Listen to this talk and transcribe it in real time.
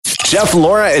Jeff,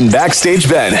 Laura, and Backstage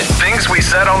Ben. Things we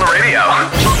said on the radio.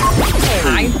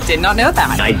 I did not know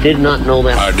that. I did not know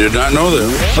that. I did not know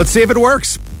that. Let's see if it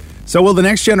works. So will the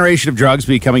next generation of drugs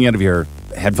be coming out of your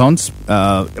headphones?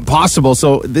 Possible.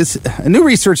 So a new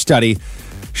research study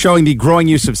showing the growing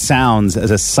use of sounds as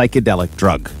a psychedelic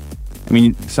drug. I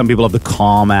mean, some people have the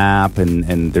Calm app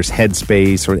and there's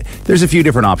Headspace, or there's a few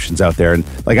different options out there. And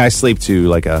like I sleep to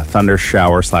like a thunder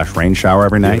shower / rain shower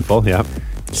every night. Beautiful, yeah.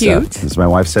 Cute. As my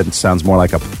wife said, it sounds more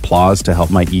like applause to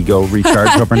help my ego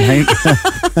recharge overnight.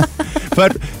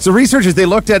 But so researchers, they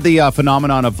looked at the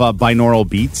phenomenon of binaural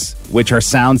beats, which are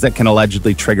sounds that can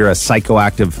allegedly trigger a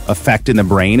psychoactive effect in the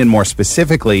brain. And more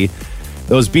specifically,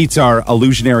 those beats are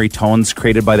illusionary tones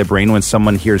created by the brain when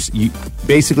someone hears...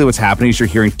 basically what's happening is you're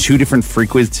hearing two different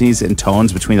frequencies and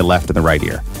tones between the left and the right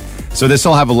ear. So this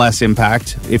will have a less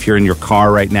impact if you're in your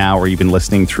car right now or you've been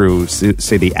listening through,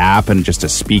 say, the app and just a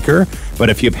speaker. But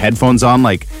if you have headphones on,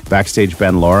 like Backstage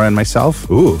Ben, Laura, and myself...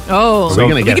 Ooh. Oh, Are we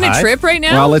gonna get a high? trip right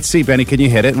now? Well, let's see, Benny. Can you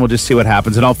hit it? And we'll just see what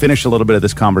happens. And I'll finish a little bit of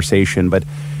this conversation. But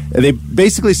they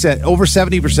basically said over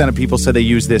 70% of people said they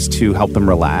use this to help them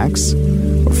relax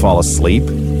or fall asleep.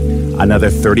 Another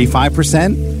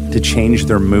 35% to change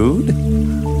their mood.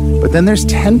 But then there's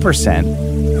 10%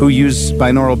 who use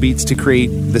binaural beats to create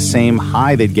the same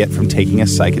high they'd get from taking a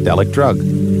psychedelic drug.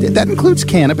 That includes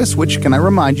cannabis, which, can I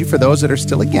remind you, for those that are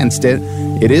still against it,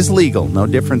 it is legal, no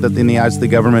different than in the eyes of the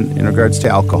government in regards to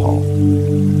alcohol.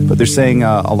 But they're saying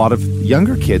a lot of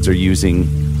younger kids are using,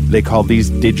 they call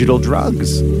these digital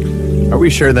drugs. Are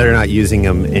we sure they're not using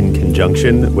them in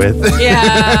conjunction with?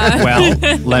 Yeah. Well,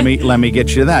 let me get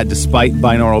you to that. Despite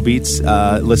binaural beats,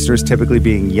 listeners typically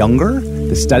being younger,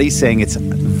 the study's saying it's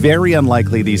very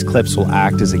unlikely these clips will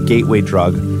act as a gateway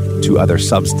drug to other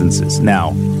substances. Now,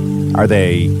 are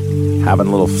they having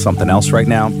a little something else right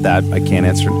now? That I can't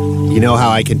answer. You know how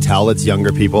I can tell it's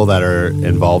younger people that are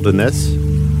involved in this?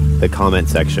 The comment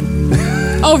section.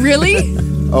 Oh, really?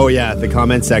 Oh yeah, the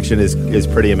comment section is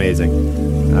pretty amazing.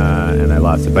 And I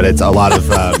lost it, but it's a lot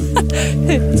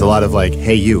of like,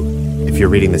 hey you, if you're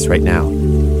reading this right now,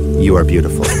 you are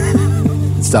beautiful.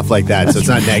 Stuff like that. So it's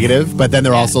not negative, but then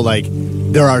they're also like,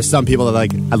 there are some people that are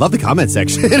like, I love the comment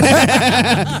section.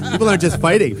 People aren't just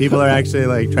fighting. People are actually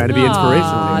like trying to be inspirational.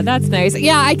 Aw, that's nice.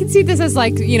 Yeah, I can see this as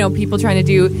like, people trying to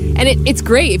do, and it's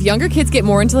great if younger kids get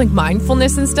more into like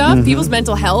mindfulness and stuff, people's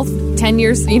mental health, 10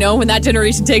 years, when that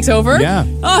generation takes over. Yeah.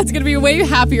 Oh, it's going to be a way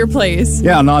happier place.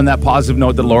 Yeah, and on that positive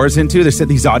note that Laura's into, they said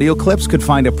these audio clips could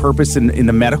find a purpose in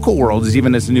the medical world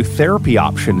even as a new therapy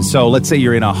option. So let's say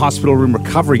you're in a hospital room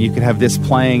recovering, you could have this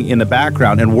playing in the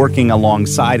background and working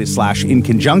alongside it / in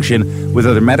conjunction with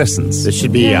other medicines. This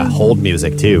should be hold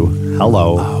music too.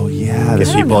 Hello. Oh, yeah.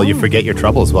 Because people, you forget your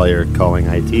troubles while you're calling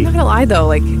IT. I'm not gonna lie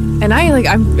though, I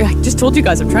just told you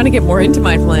guys I'm trying to get more into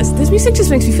mindfulness. This music just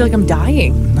makes me feel like I'm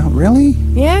dying. Not really?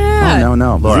 Yeah. Oh,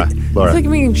 no. Laura, I feel like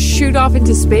I'm being shoot off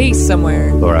into space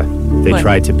somewhere. Laura, they What?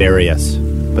 tried to bury us,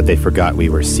 but they forgot we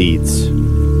were seeds.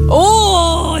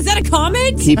 Oh, is that a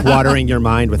comment? Keep watering your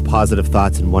mind with positive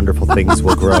thoughts and wonderful things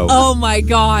will grow. Oh my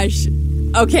gosh.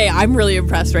 Okay, I'm really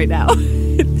impressed right now.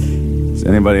 Is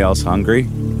anybody else hungry?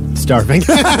 Starving.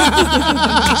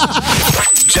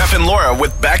 Jeff and Laura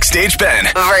with Backstage Ben.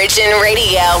 Virgin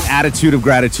Radio. Attitude of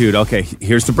gratitude. Okay,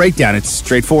 here's the breakdown. It's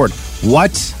straightforward.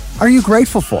 What are you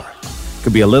grateful for?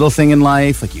 Could be a little thing in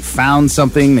life, like you found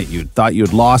something that you thought you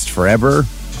had lost forever.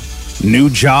 New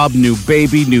job, new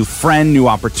baby, new friend, new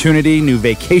opportunity, new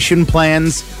vacation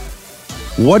plans.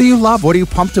 What do you love? What are you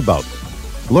pumped about?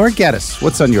 Laura Geddes,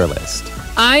 what's on your list?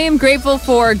 I am grateful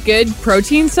for good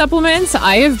protein supplements.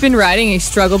 I have been riding a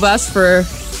struggle bus for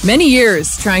many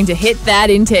years trying to hit that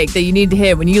intake that you need to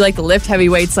hit when you like to lift heavy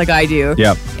weights like I do.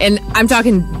 Yep. And I'm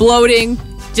talking bloating,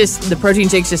 just the protein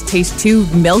shakes just taste too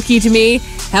milky to me.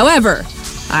 However,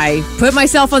 I put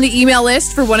myself on the email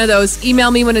list for one of those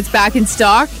email me when it's back in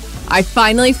stock. I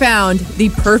finally found the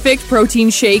perfect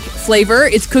protein shake flavor.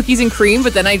 It's cookies and cream,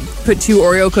 but then I put 2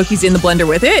 Oreo cookies in the blender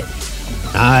with it.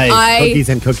 Nice.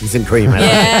 Cookies and cream.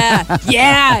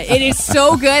 Yeah, it is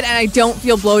so good, and I don't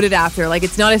feel bloated after. Like,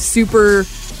 it's not a super...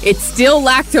 It's still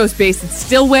lactose-based. It's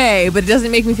still whey, but it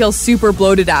doesn't make me feel super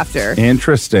bloated after.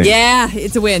 Interesting. Yeah,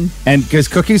 it's a win. And because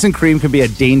cookies and cream can be a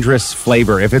dangerous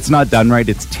flavor. If it's not done right,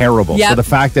 it's terrible. Yep. So the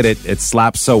fact that it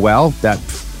slaps so well, that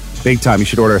big time, you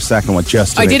should order a second one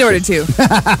just to I make did sure. order 2.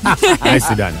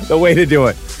 Nicely done. The way to do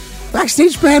it.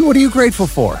 Backstage Ben, what are you grateful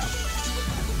for?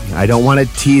 I don't want to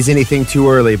tease anything too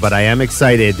early, but I am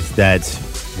excited that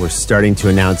we're starting to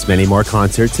announce many more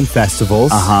concerts and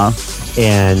festivals.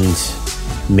 And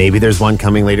maybe there's one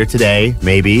coming later today.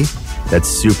 Maybe.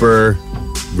 That's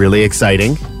really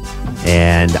exciting.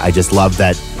 And I just love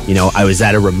that I was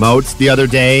at a remote the other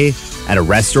day at a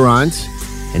restaurant,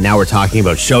 and now we're talking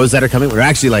about shows that are coming. We're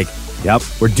actually like,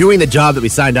 we're doing the job that we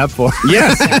signed up for.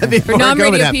 Yes. For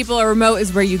non-radio people, a remote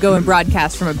is where you go and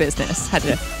broadcast from a business.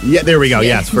 Yeah, there we go.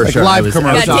 Yes, for like sure. Live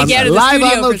commercial. Live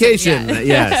on location.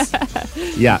 Yes.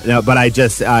 No, but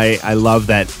I love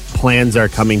that plans are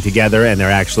coming together and they're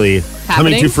actually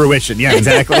coming to fruition. Yeah,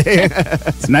 exactly.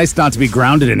 It's nice not to be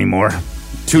grounded anymore.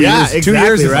 2 years. Exactly, 2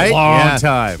 years is right? a long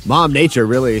time. Mom Nature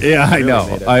really. Yeah, I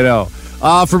know.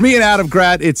 For me and Adam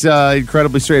Grat, it's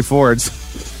incredibly straightforward.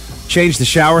 Changed the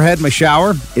shower head, my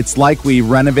shower. It's like we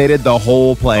renovated the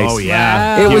whole place. Oh,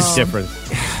 yeah. Wow. It was different.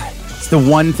 It's the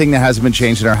one thing that hasn't been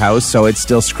changed in our house, so it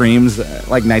still screams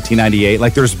like 1998.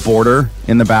 Like there's border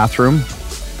in the bathroom,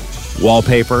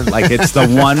 wallpaper. Like it's the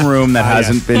one room that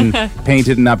hasn't been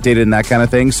painted and updated and that kind of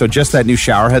thing. So just that new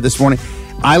shower head this morning.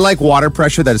 I like water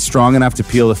pressure that is strong enough to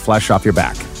peel the flesh off your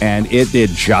back. And it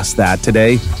did just that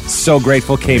today. So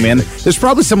grateful came in. There's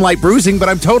probably some light bruising, but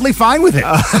I'm totally fine with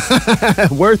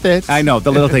it. Worth it. I know,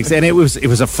 the little things. And it was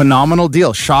a phenomenal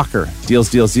deal. Shocker.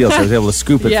 Deals. I was able to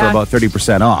scoop it for about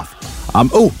 30% off.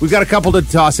 We've got a couple to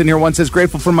toss in here. One says,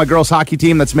 grateful for my girls' hockey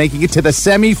team that's making it to the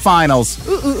semifinals.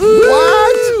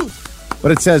 What?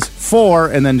 But it says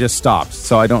 4 and then just stops.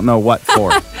 So I don't know what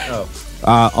for.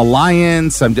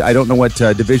 Alliance. I don't know what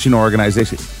division or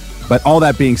organization. But all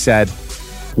that being said,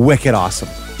 wicked awesome.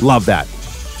 Love that.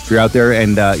 If you're out there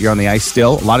and you're on the ice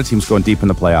still, a lot of teams going deep in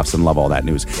the playoffs and love all that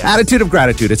news. Yes. Attitude of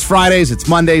gratitude. It's Fridays. It's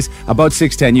Mondays. About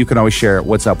 6:10, you can always share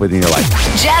what's up with in your life.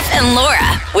 Jeff and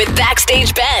Laura with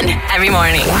Backstage Ben every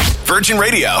morning. Virgin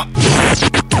Radio.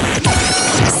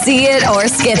 See it or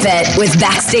skip it with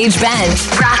Backstage Ben.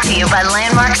 Brought to you by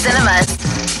Landmark Cinemas.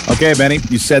 Okay, Benny,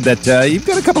 you said that you've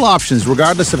got a couple options.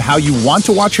 Regardless of how you want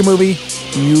to watch a movie,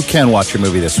 you can watch a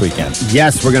movie this weekend.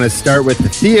 Yes, we're going to start with the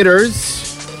theaters.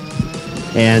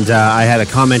 And I had a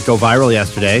comment go viral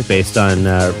yesterday based on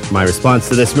my response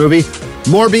to this movie.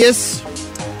 Morbius,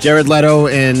 Jared Leto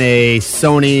in a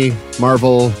Sony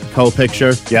Marvel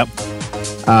co-picture. Yep.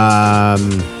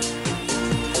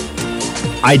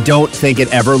 I don't think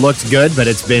it ever looked good, but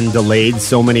it's been delayed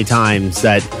so many times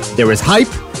that there was hype,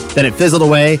 then it fizzled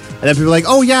away, and then people were like,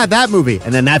 oh yeah, that movie.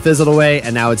 And then that fizzled away,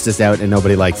 and now it's just out and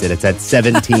nobody likes it. It's at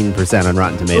 17% on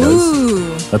Rotten Tomatoes.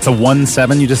 Ooh. That's a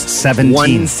 1-7, you just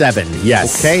 17. 1-7,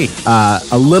 yes. Okay.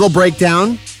 A little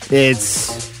breakdown.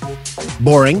 It's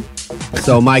boring.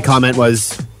 So my comment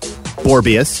was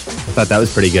Borbius. I thought that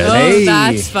was pretty good. Oh,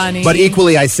 that's funny. But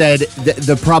equally, I said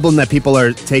the problem that people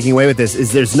are taking away with this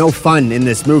is there's no fun in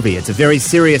this movie. It's a very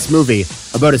serious movie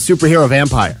about a superhero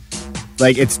vampire.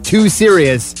 Like, it's too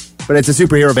serious, but it's a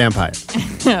superhero vampire.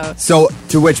 So,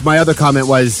 to which my other comment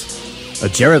was, a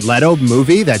Jared Leto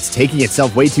movie that's taking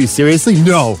itself way too seriously?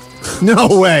 No.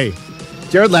 No way.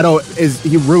 Jared Leto,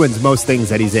 he ruins most things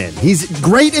that he's in. He's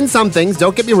great in some things,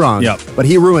 don't get me wrong. Yep. But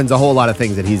he ruins a whole lot of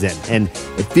things that he's in. And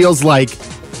it feels like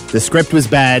the script was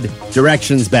bad,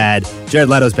 direction's bad, Jared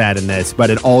Leto's bad in this, but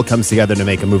it all comes together to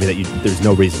make a movie that there's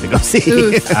no reason to go see.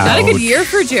 Oof, not a good year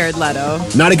for Jared Leto.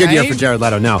 Not a good year for Jared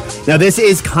Leto, no. Now, this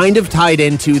is kind of tied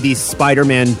into the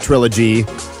Spider-Man trilogy,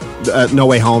 No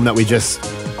Way Home, that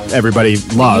everybody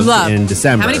loved in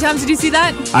December. How many times did you see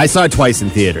that? I saw it twice in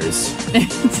theaters.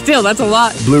 Still, that's a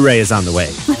lot. Blu-ray is on the way.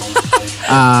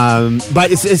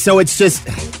 But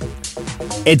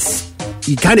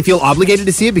you kind of feel obligated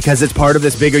to see it because it's part of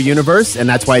this bigger universe, and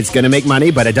that's why it's going to make money,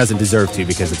 but it doesn't deserve to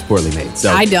because it's poorly made.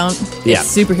 So I don't. Yeah.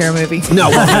 It's a superhero movie. No,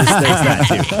 well, there's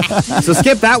that too. So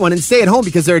skip that one and stay at home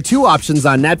because there are two options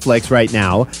on Netflix right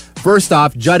now. First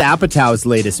off, Judd Apatow's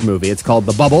latest movie. It's called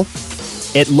The Bubble.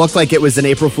 It looked like it was an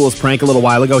April Fool's prank a little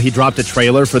while ago. He dropped a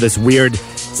trailer for this weird,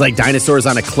 it's like dinosaurs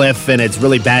on a cliff, and it's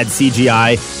really bad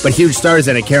CGI, but huge stars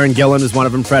in it. Karen Gillan is one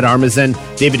of them, Fred Armisen,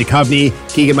 David Duchovny,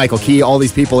 Keegan-Michael Key. All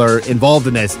these people are involved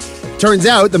in this. Turns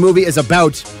out the movie is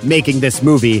about making this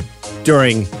movie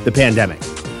during the pandemic.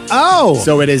 Oh!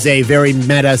 So it is a very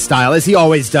meta style, as he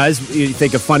always does. You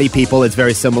think of funny people, it's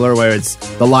very similar, where it's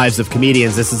the lives of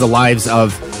comedians. This is the lives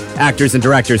of actors and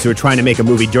directors who are trying to make a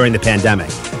movie during the pandemic.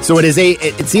 So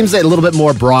it seems a little bit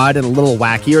more broad and a little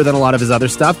wackier than a lot of his other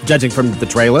stuff, judging from the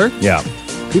trailer. Yeah.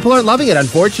 People aren't loving it.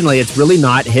 Unfortunately, it's really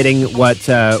not hitting what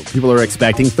people are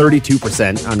expecting.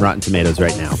 32% on Rotten Tomatoes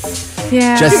right now.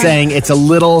 Yeah. Just saying, it's a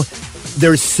little...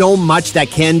 There's so much that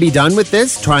can be done with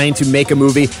this, trying to make a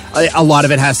movie. A lot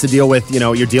of it has to deal with,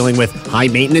 you're dealing with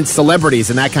high-maintenance celebrities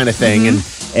and that kind of thing,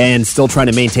 and still trying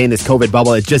to maintain this COVID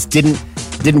bubble. It just didn't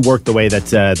work the way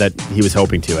that he was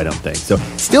hoping to, I don't think. So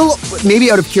still,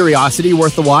 maybe out of curiosity,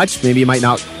 worth the watch. Maybe you might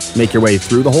not make your way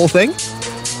through the whole thing.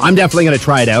 I'm definitely going to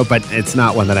try it out, but it's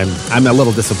not one that I'm a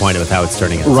little disappointed with how it's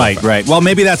turning out. Right. Well,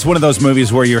 maybe that's one of those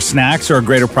movies where your snacks are a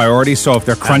greater priority. So if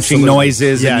they're crunching Absolutely.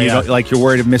 noises and you're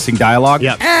worried of missing dialogue,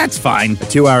 it's fine. A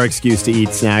 2-hour excuse to eat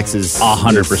snacks is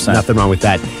 100%. Nothing wrong with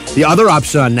that. The other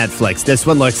option on Netflix, this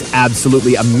one looks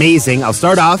absolutely amazing. I'll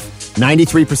start off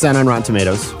 93% on Rotten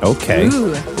Tomatoes. Okay.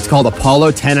 Ooh. It's called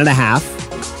Apollo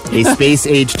 10.5, a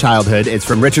space-age childhood. It's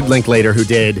from Richard Linklater, who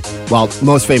did, well,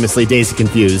 most famously, Dazed and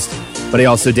Confused. But he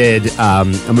also did a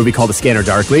movie called The Scanner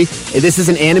Darkly. This is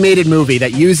an animated movie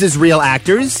that uses real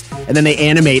actors, and then they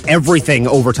animate everything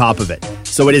over top of it.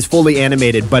 So it is fully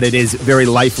animated, but it is very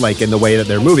lifelike in the way that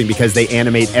they're moving because they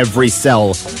animate every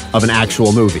cell of an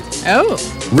actual movie. Oh.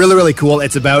 Really, really cool.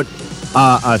 It's about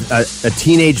a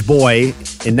teenage boy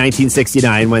in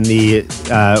 1969 when the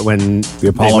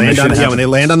Apollo mission happened. when they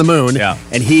land on the moon. Yeah.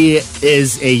 And he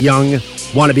is a young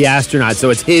wannabe astronaut. So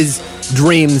it's his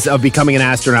dreams of becoming an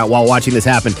astronaut while watching this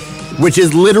happen, which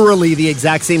is literally the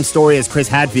exact same story as Chris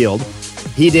Hadfield.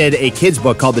 He did a kid's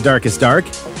book called The Darkest Dark.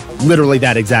 Literally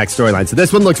that exact storyline. So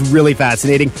this one looks really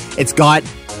fascinating. It's got,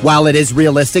 while it is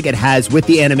realistic, it has, with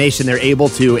the animation, they're able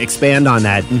to expand on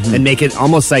that and make it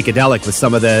almost psychedelic with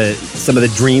some of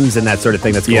the dreams and that sort of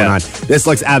thing that's going on. This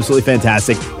looks absolutely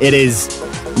fantastic. It is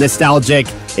nostalgic.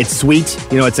 It's sweet.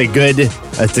 You know, it's a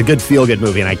good feel-good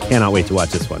movie, and I cannot wait to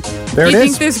watch this one. There Do you it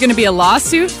think is. there's going to be a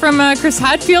lawsuit from Chris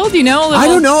Hadfield? You know, I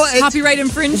don't know. Copyright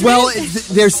infringement? Well,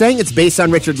 they're saying it's based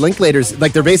on Richard Linklater's,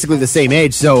 like they're basically the same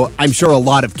age, so I'm sure a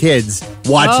lot of kids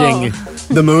watching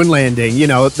the moon landing, you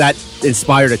know, that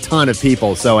inspired a ton of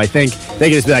people. So I think they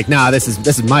can just be like, nah, this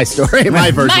is my story,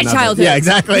 my version of childhood. it. Yeah,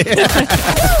 exactly.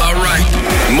 All right.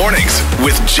 Mornings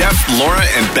with Jeff, Laura,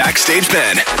 and Backstage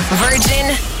Ben.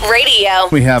 Virgin Radio.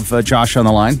 We have Josh on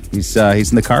the line. He's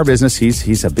in the car business.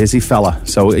 He's a busy fella.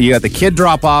 So you got the kid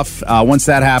drop off. Once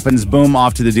that happens, boom,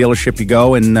 off to the dealership you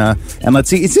go. And let's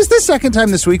see. Is this the second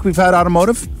time this week we've had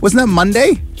automotive? Wasn't that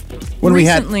Monday? When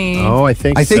Recently. I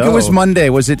think it was Monday.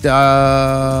 Was it?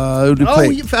 Who did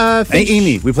we play?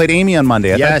 Amy. We played Amy on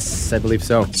Monday. Yes, I believe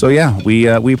so. So yeah, we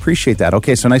appreciate that.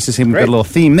 Okay, so nice to see we've got a little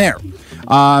theme there.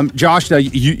 Josh, now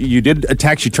you did a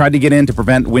text. You tried to get in to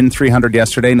prevent Win 300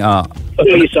 yesterday. You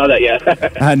saw that,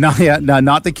 yeah.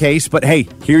 Not the case. But hey,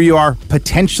 here you are,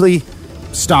 potentially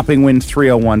stopping Win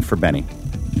 301 for Benny.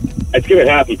 Let's give it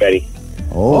happy, Betty.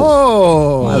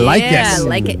 Oh, I like Yeah, this. I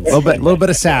like it. A little bit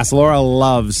of sass. Laura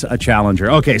loves a challenger.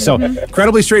 Okay, so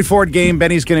incredibly straightforward game.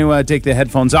 Benny's going to take the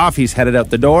headphones off. He's headed out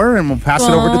the door, and we'll pass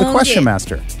it over to the question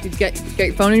master. You got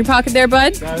your phone in your pocket there,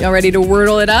 bud? Y'all ready to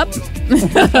wordle it up?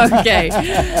 Okay.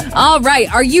 All right.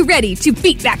 Are you ready to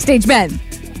beat Backstage Ben?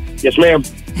 Yes, ma'am.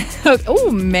 Oh,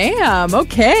 ma'am.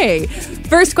 Okay.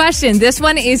 First question. This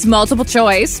one is multiple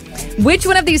choice. Which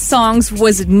one of these songs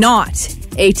was not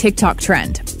a TikTok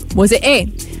trend? Was it A,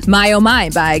 My Oh My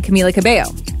by Camila Cabello,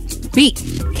 B,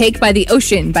 Cake by the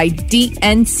Ocean by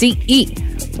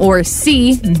DNCE, or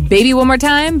C, Baby One More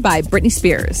Time by Britney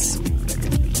Spears?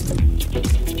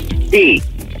 B.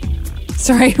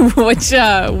 Sorry, which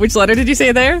letter did you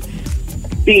say there?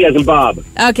 B as in Bob.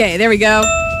 Okay, there we go.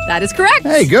 That is correct.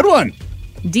 Hey, good one.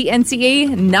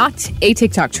 DNCE, not a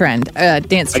TikTok trend,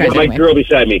 dance I trend. got my anyway. girl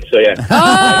beside me, so yeah.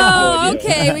 Oh,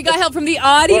 okay. We got help from the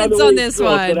audience on this So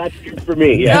one. that's good for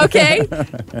me, yeah. Okay.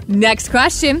 Next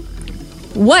question.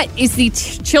 What is the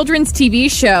children's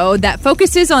TV show that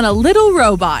focuses on a little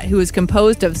robot who is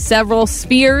composed of several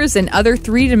spheres and other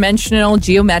three-dimensional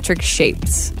geometric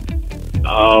shapes?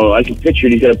 Oh, I can picture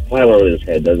it. He's got a pile over his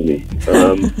head, doesn't he?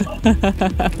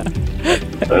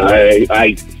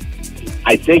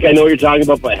 I think I know what you're talking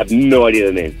about, but I have no idea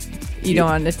the name. You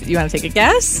want to take a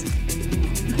guess?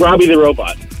 Probably the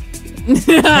robot.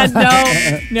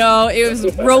 No, it was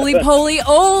Roly Poly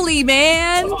Oly,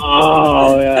 man.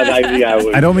 Oh, yeah.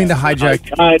 I don't mean to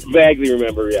hijack I vaguely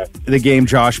remember, yeah. the game,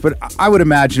 Josh, but I would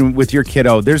imagine with your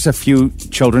kiddo, there's a few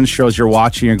children's shows you're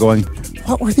watching, you're going,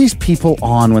 what were these people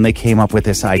on when they came up with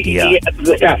this idea? Yeah.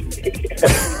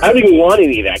 I don't even want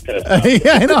any of that kind of stuff.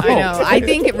 Yeah, I know. I know. I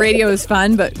think radio is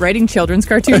fun, but writing children's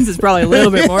cartoons is probably a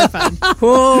little bit more fun.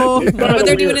 Cool. What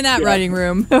they're doing in that writing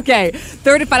room. Okay.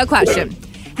 Third and final question.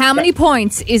 How many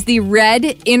points is the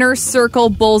red inner circle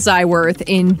bullseye worth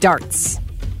in darts?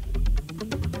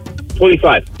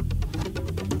 25.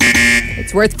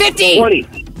 It's worth 50. 20.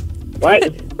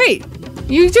 What? Wait,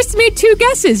 you just made two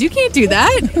guesses. You can't do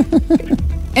that.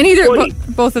 And either 20.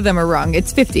 both of them are wrong.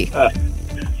 It's 50.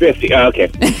 50.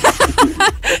 Okay.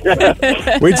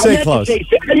 We'd say close. I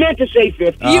meant to say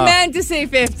 50. You meant to say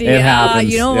 50. It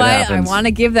happens. You know It what? happens. I want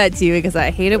to give that to you because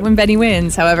I hate it when Benny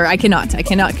wins. However, I cannot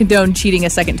condone cheating a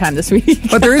second time this week.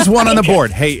 But there is one on the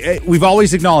board. Hey, we've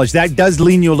always acknowledged that does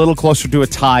lean you a little closer to a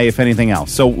tie, if anything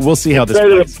else. So we'll see how this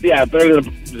plays. Better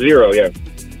than 0, yeah.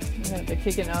 They're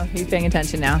kicking off. He's paying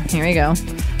attention now. Here we go.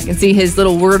 You can see his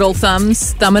little Wordle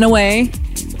thumbs thumbing away.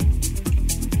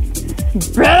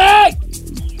 Ready?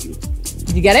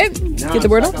 Did you get it? Get the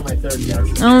Wordle?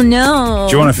 Oh, no.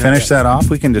 Do you want to finish that off?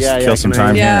 We can just Yeah, kill some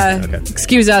time Yeah. here. Okay.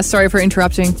 Excuse us. Sorry for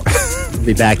interrupting. We'll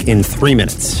be back in 3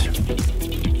 minutes.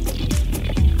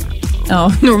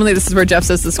 Oh, normally this is where Jeff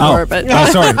says the score, but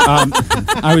sorry.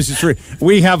 I was just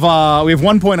we have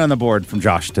 1 point on the board from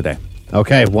Josh today.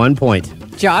 Okay, 1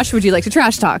 point. Josh, would you like to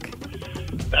trash talk?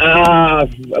 I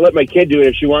let my kid do it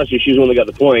if she wants to. She's the one that got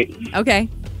the point. Okay.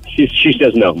 She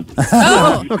says no.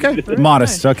 Oh, Okay.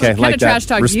 Modest. Okay. kind Like of that. trash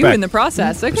talk you Respect. in the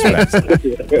process. Okay.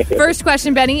 First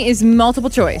question, Benny, is multiple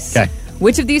choice. Okay.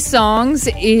 Which of these songs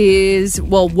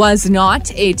was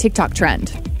not a TikTok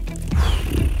trend?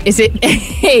 Is it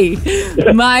A,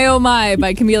 My Oh My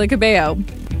by Camila Cabello,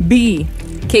 B,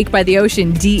 Cake by the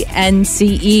Ocean,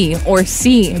 DNCE, or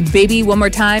C, Baby One More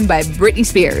Time by Britney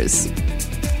Spears?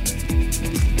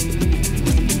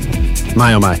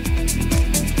 My, oh my.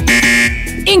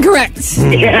 Incorrect.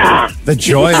 Yeah. The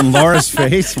joy in Laura's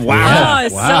face. Wow. Oh,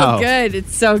 it's Wow. so good.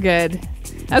 It's so good.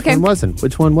 Okay.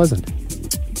 Which one wasn't?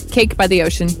 Cake by the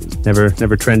Ocean.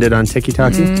 Never trended on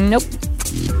TikTok? Nope.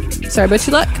 Sorry about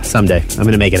your luck. Someday. I'm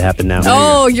going to make it happen now.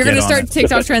 Oh, you're going to on start it.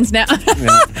 TikTok trends now.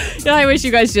 Yeah, I wish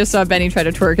you guys just saw Benny try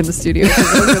to twerk in the studio. That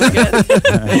was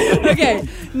really good. Okay,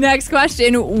 next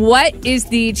question. What is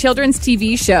the children's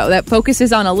TV show that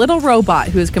focuses on a little robot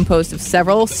who is composed of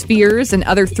several spheres and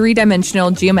other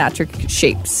three-dimensional geometric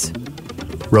shapes?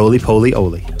 Roly-poly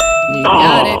Oly. You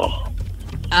got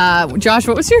it. Josh,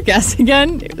 what was your guess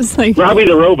again? It was like... Robbie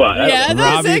the robot. Yeah,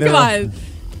 that's Robbie it. the Come on.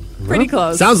 Pretty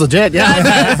close. Sounds legit,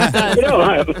 yeah. You know,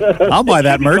 I'll buy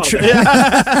that merch.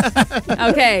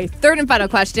 Okay, third and final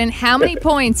question. How many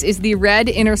points is the red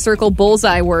inner circle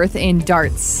bullseye worth in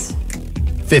darts?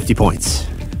 50 points.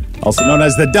 Also known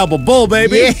as the double bull,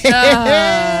 baby.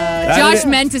 Josh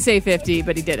meant to say 50,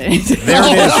 but he didn't. There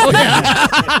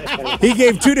it is. He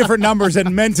gave two different numbers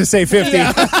and meant to say 50.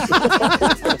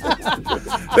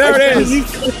 There it is.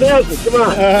 Come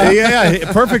on.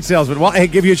 Yeah, perfect salesman. Well, hey,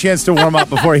 give you a chance to warm up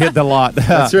before you hit the lot.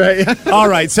 That's right. All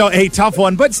right, so a tough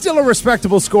one, but still a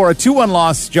respectable score. A 2-1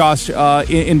 loss, Josh,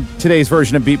 in today's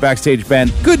version of Beat Backstage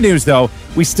Ben. Good news, though.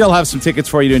 We still have some tickets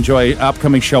for you to enjoy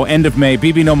upcoming show, end of May,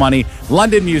 BB No Money,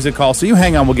 London Music Hall. So you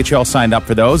hang on. We'll get you all signed up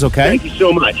for those, okay? Thank you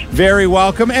so much. Very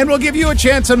welcome. And we'll give you a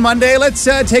chance on Monday. Let's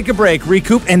take a break,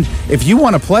 recoup. And if you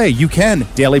want to play, you can.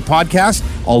 Daily podcast.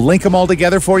 I'll link them all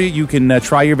together for you. You can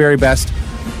try your very best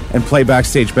and play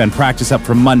Backstage Ben. Practice up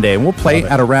for Monday. And we'll play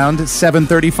at around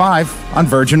 7:35 on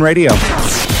Virgin Radio.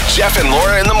 Jeff and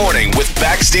Laura in the morning with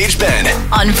Backstage Ben.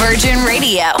 On Virgin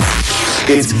Radio.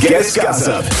 It's Guest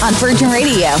Gossip. On Virgin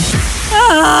Radio.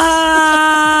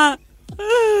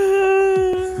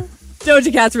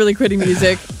 Doja Cat's really quitting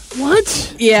music.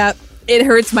 What? Yeah, it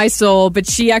hurts my soul. But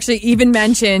she actually even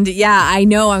mentioned, I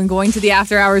know I'm going to the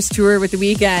After Hours tour with The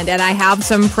Weeknd, and I have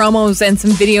some promos and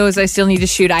some videos I still need to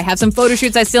shoot. I have some photo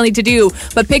shoots I still need to do.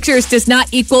 But pictures does not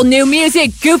equal new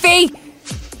music, goofy!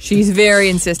 She's very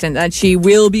insistent that she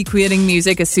will be quitting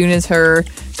music as soon as her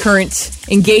current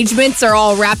engagements are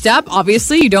all wrapped up.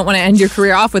 Obviously, you don't want to end your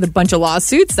career off with a bunch of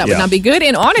lawsuits. That would not be good.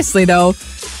 And honestly, though,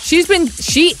 she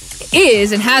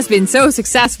is and has been so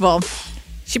successful.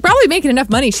 She's probably making enough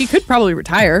money. She could probably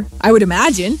retire, I would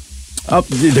imagine.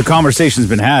 The conversation's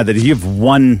been had that if you have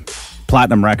one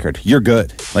platinum record, you're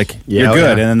good. Like, you're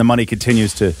good. And then the money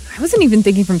continues to... I wasn't even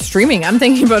thinking from streaming. I'm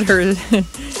thinking about her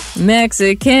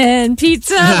Mexican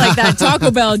pizza, like that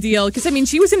Taco Bell deal. Because, I mean,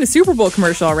 she was in the Super Bowl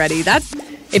commercial already.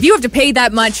 If you have to pay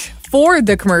that much for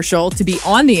the commercial to be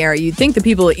on the air, you'd think the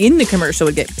people in the commercial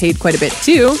would get paid quite a bit,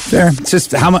 too. Fair. It's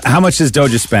just, how much does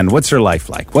Doja spend? What's her life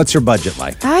like? What's her budget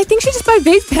like? I think she just buys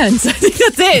vape pens. I think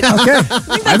that's it.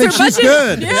 Okay. I think she's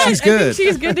good. Yeah, She's I good. think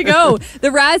she's good to go. The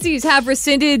Razzies have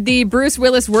rescinded the Bruce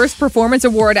Willis Worst Performance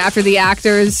Award after the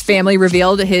actor's family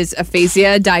revealed his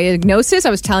aphasia diagnosis. I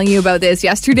was telling you about this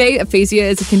yesterday. Aphasia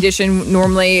is a condition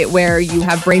normally where you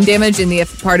have brain damage in the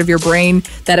part of your brain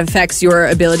that affects your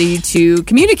ability to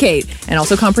communicate and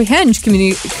also comprehend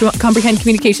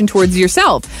communication towards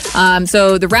yourself.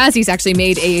 So the Razzies actually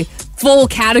made a full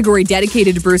category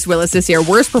dedicated to Bruce Willis this year.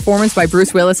 Worst performance by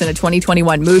Bruce Willis in a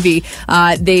 2021 movie.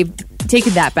 They've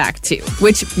taken that back too,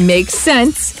 which makes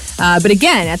sense. But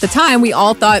again, at the time, we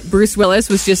all thought Bruce Willis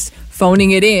was just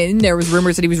phoning it in. There was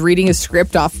rumors that he was reading a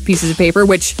script off pieces of paper,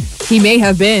 which he may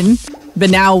have been, but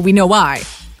now we know why.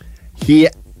 He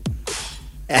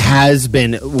has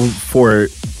been, for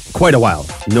quite a while,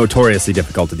 notoriously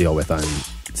difficult to deal with on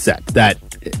set. That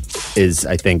is,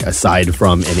 I think, aside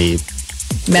from any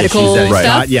Medical issues that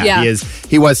stuff? yeah,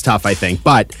 he was tough, I think.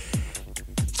 But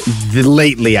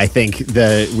lately, I think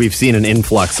we've seen an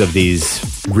influx of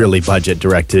these really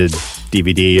budget-directed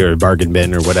DVD or bargain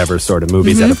bin or whatever sort of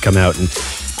movies that have come out, and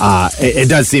it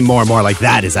does seem more and more like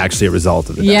that is actually a result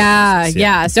of it.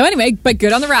 Yeah. So anyway, but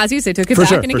good on the Razzies. They took it For back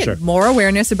sure, and for get sure. more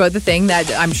awareness about the thing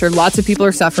that I'm sure lots of people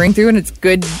are suffering through, and it's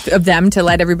good of them to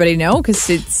let everybody know because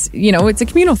it's a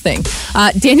communal thing.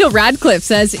 Daniel Radcliffe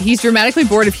says he's dramatically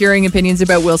bored of hearing opinions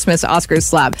about Will Smith's Oscars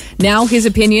slap. Now his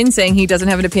opinion, saying he doesn't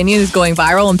have an opinion, is going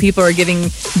viral, and people are giving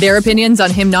their opinions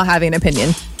on him not having an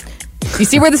opinion. You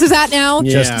see where this is at now?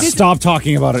 Yeah. Just stop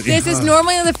talking about it. This is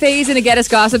normally the phase in a Get Us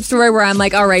Gossip story where I'm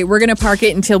like, all right, we're going to park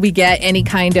it until we get any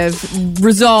kind of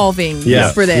resolving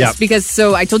for this. Yeah. Because,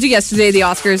 so I told you yesterday, the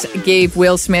Oscars gave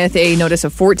Will Smith a notice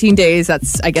of 14 days.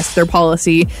 That's, I guess, their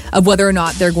policy of whether or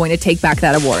not they're going to take back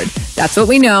that award. That's what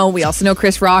we know. We also know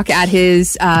Chris Rock at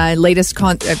his latest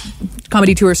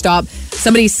comedy tour stop,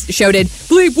 somebody shouted,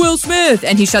 "Bleep Will Smith,"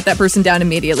 and he shut that person down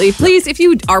immediately. Please, if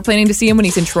you are planning to see him when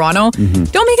he's in Toronto,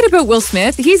 don't make it about Will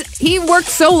Smith. He worked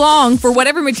so long for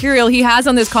whatever material he has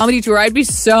on this comedy tour. I'd be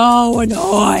so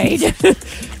annoyed.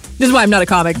 This is why I'm not a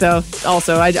comic, though.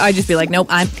 Also, I just be like, nope,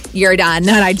 you're done,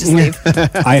 and I just leave.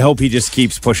 I hope he just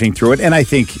keeps pushing through it, and I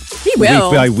think He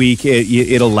will. week by week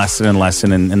it'll lessen and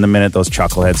lessen, and the minute those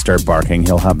chuckleheads start barking,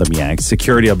 he'll have them yanked.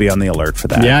 Security will be on the alert for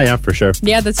that. Yeah, for sure.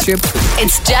 Yeah, that's true.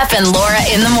 It's Jeff and Laura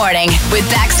in the morning with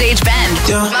Backstage Ben.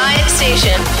 My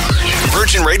station.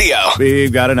 Virgin Radio.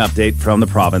 We've got an update from the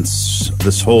province.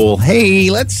 This whole, hey,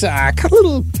 let's cut a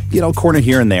little, corner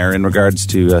here and there in regards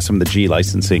to some of the G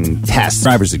licensing tests,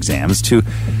 driver's exams, to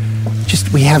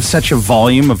just, we have such a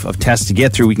volume of tests to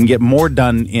get through. We can get more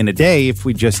done in a day if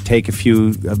we just take a few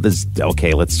of this.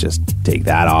 Okay, let's just take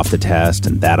that off the test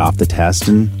and that off the test,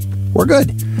 and we're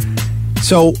good.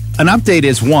 So an update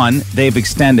is, one, they've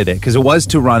extended it because it was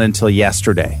to run until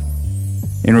yesterday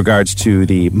in regards to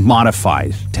the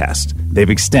modified test. They've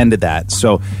extended that.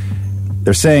 So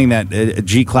they're saying that a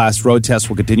G-Class road test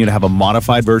will continue to have a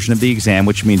modified version of the exam,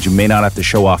 which means you may not have to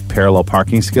show off parallel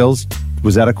parking skills.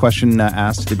 Was that a question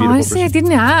asked to the beautiful Honestly, I person?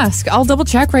 didn't ask. I'll double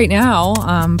check right now,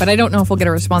 but I don't know if we'll get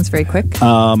a response very quick.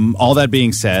 All that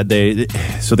being said,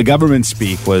 so the government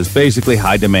speak was basically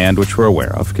high demand, which we're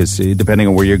aware of, because depending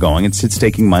on where you're going, it's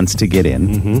taking months to get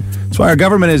in. That's why our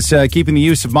government is keeping the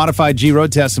use of modified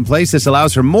G-Road tests in place. This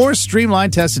allows for more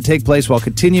streamlined tests to take place while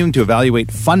continuing to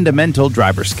evaluate fundamental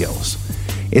driver skills.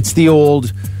 It's the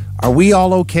old, are we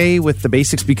all okay with the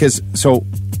basics? Because, so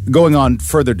going on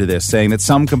further to this, saying that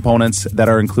some components that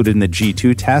are included in the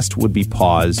G2 test would be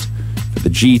paused for the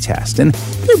G test. And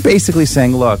they're basically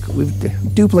saying, look,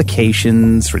 we've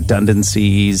duplications,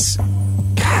 redundancies.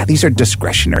 God, these are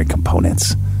discretionary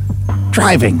components.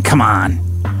 Driving, come on.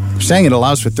 They're saying it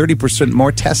allows for 30%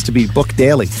 more tests to be booked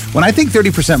daily. When I think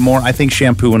 30% more, I think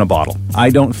shampoo in a bottle. I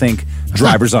don't think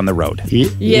drivers on the road.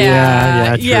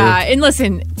 Yeah, true. And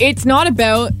listen, it's not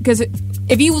about, because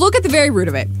if you look at the very root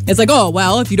of it, it's like, oh,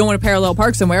 well, if you don't want to parallel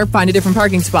park somewhere, find a different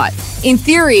parking spot. In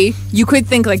theory, you could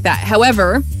think like that.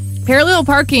 However, parallel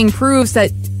parking proves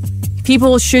that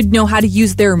people should know how to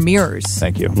use their mirrors.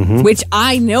 Thank you. Which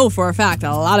I know for a fact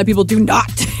a lot of people do not.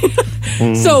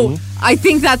 So I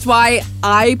think that's why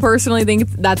I personally think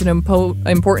that's an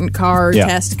important car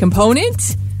test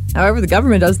component. However, the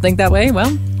government doesn't think that way.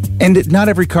 Well, and not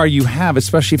every car you have,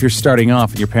 especially if you're starting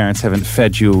off and your parents haven't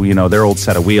fed you, their old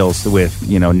set of wheels with,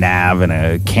 nav and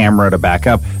a camera to back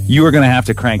up, you are going to have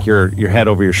to crank your head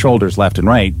over your shoulders left and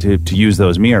right to use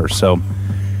those mirrors. So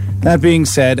that being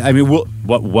said, I mean,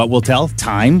 what will tell?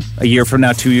 Time? A year from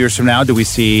now, 2 years from now, do we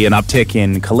see an uptick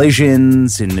in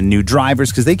collisions, in the new drivers?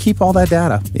 Because they keep all that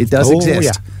data. It does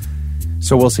exist. Yeah.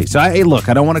 So we'll see. So, look,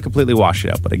 I don't want to completely wash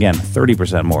it out, but again,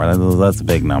 30% more, that's a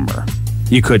big number.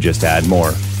 You could just add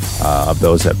more of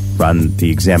those that run the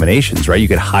examinations, right? You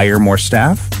could hire more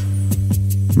staff.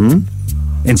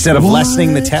 Instead of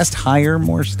lessening the test, hire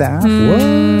more staff.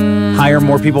 Hire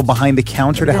more people behind the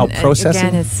counter to help processing.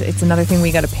 Again, it's another thing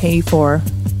we got to pay for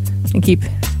and keep.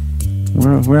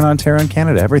 We're in Ontario and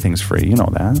Canada. Everything's free. You know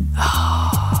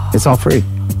that. It's all free.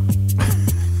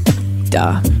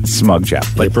 Duh. Smug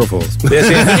Jeff. Like April Fools. This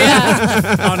is,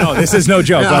 oh no, this is no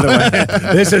joke, by the way.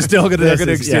 This is still going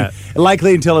to extend.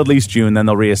 Likely until at least June, then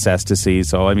they'll reassess to see.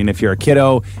 So, I mean, if you're a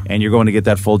kiddo and you're going to get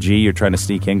that full G, you're trying to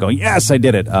sneak in going, yes, I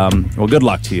did it. Well, good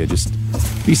luck to you. Just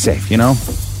be safe,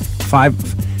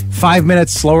 5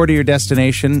 minutes slower to your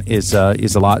destination is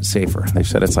a lot safer. They've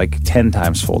said it's like 10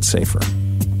 times fold safer.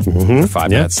 5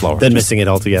 minutes slower. Than missing it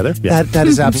altogether. Yeah. That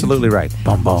is absolutely right.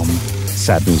 Boom, boom.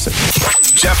 Sad music.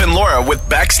 Jeff and Laura with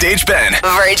Backstage Ben.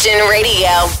 Virgin Radio.